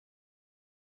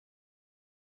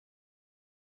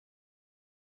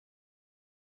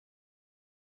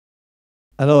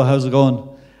Hello, how's it going?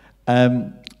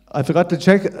 I forgot to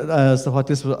check as to what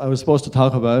I was supposed to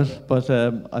talk about, but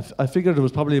I figured it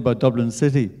was probably about Dublin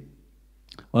City.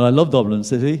 Well, I love Dublin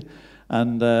City,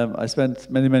 and I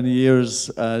spent many, many years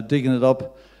digging it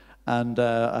up, and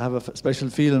I have a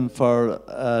special feeling for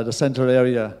the centre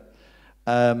area.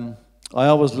 I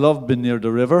always loved being near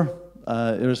the river,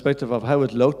 irrespective of how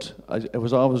it looked. It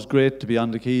was always great to be on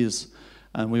the quays,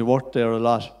 and we worked there a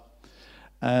lot.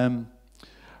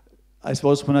 I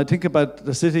suppose when I think about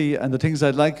the city and the things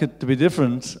I'd like it to be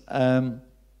different,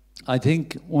 I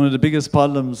think one of the biggest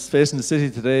problems facing the city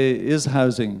today is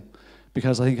housing,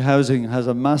 because I think housing has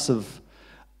a massive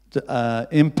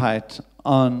impact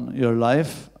on your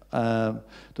life, the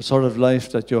sort of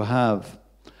life that you have.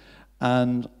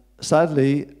 And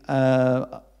sadly,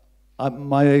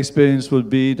 my experience would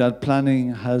be that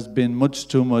planning has been much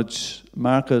too much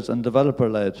market and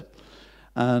developer-led.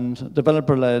 And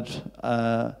developer-led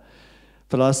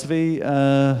philosophy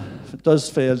does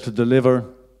fail to deliver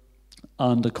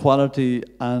on the quality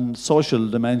and social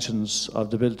dimensions of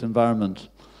the built environment.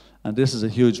 And this is a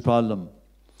huge problem.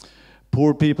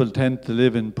 Poor people tend to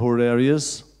live in poor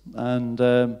areas, and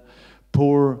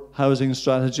poor housing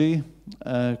strategy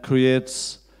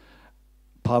creates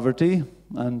poverty,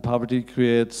 and poverty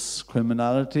creates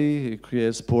criminality, it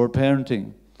creates poor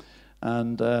parenting.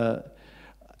 And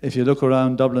if you look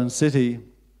around Dublin City,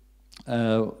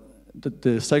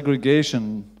 the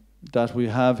segregation that we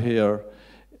have here,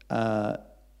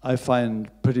 I find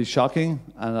pretty shocking,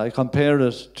 and I compare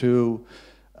it to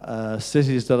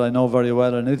cities that I know very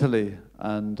well in Italy,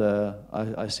 and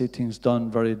I see things done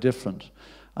very different,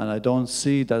 and I don't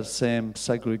see that same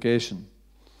segregation.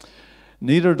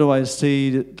 Neither do I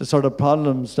see the sort of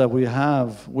problems that we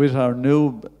have with our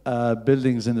new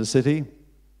buildings in the city.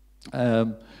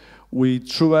 We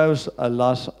threw out a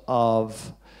lot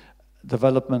of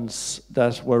developments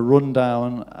that were run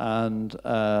down and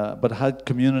but had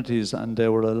communities and they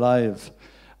were alive.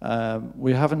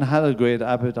 We haven't had a great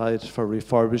appetite for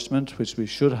refurbishment, which we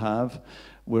should have.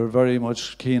 We're very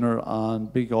much keener on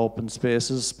big open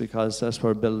spaces because that's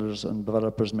where builders and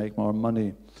developers make more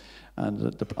money,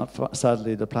 and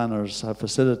sadly the planners have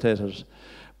facilitated.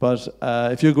 But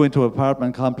if you go into an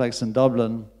apartment complex in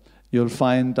Dublin, you'll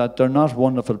find that they're not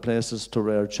wonderful places to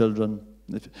rear children.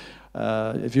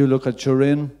 If you look at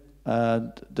Turin,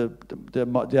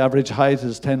 the average height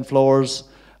is 10 floors,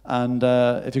 and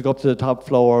if you go up to the top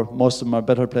floor, most of them are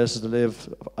better places to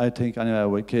live, I think, anyway,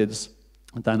 with kids,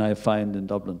 than I find in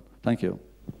Dublin. Thank you.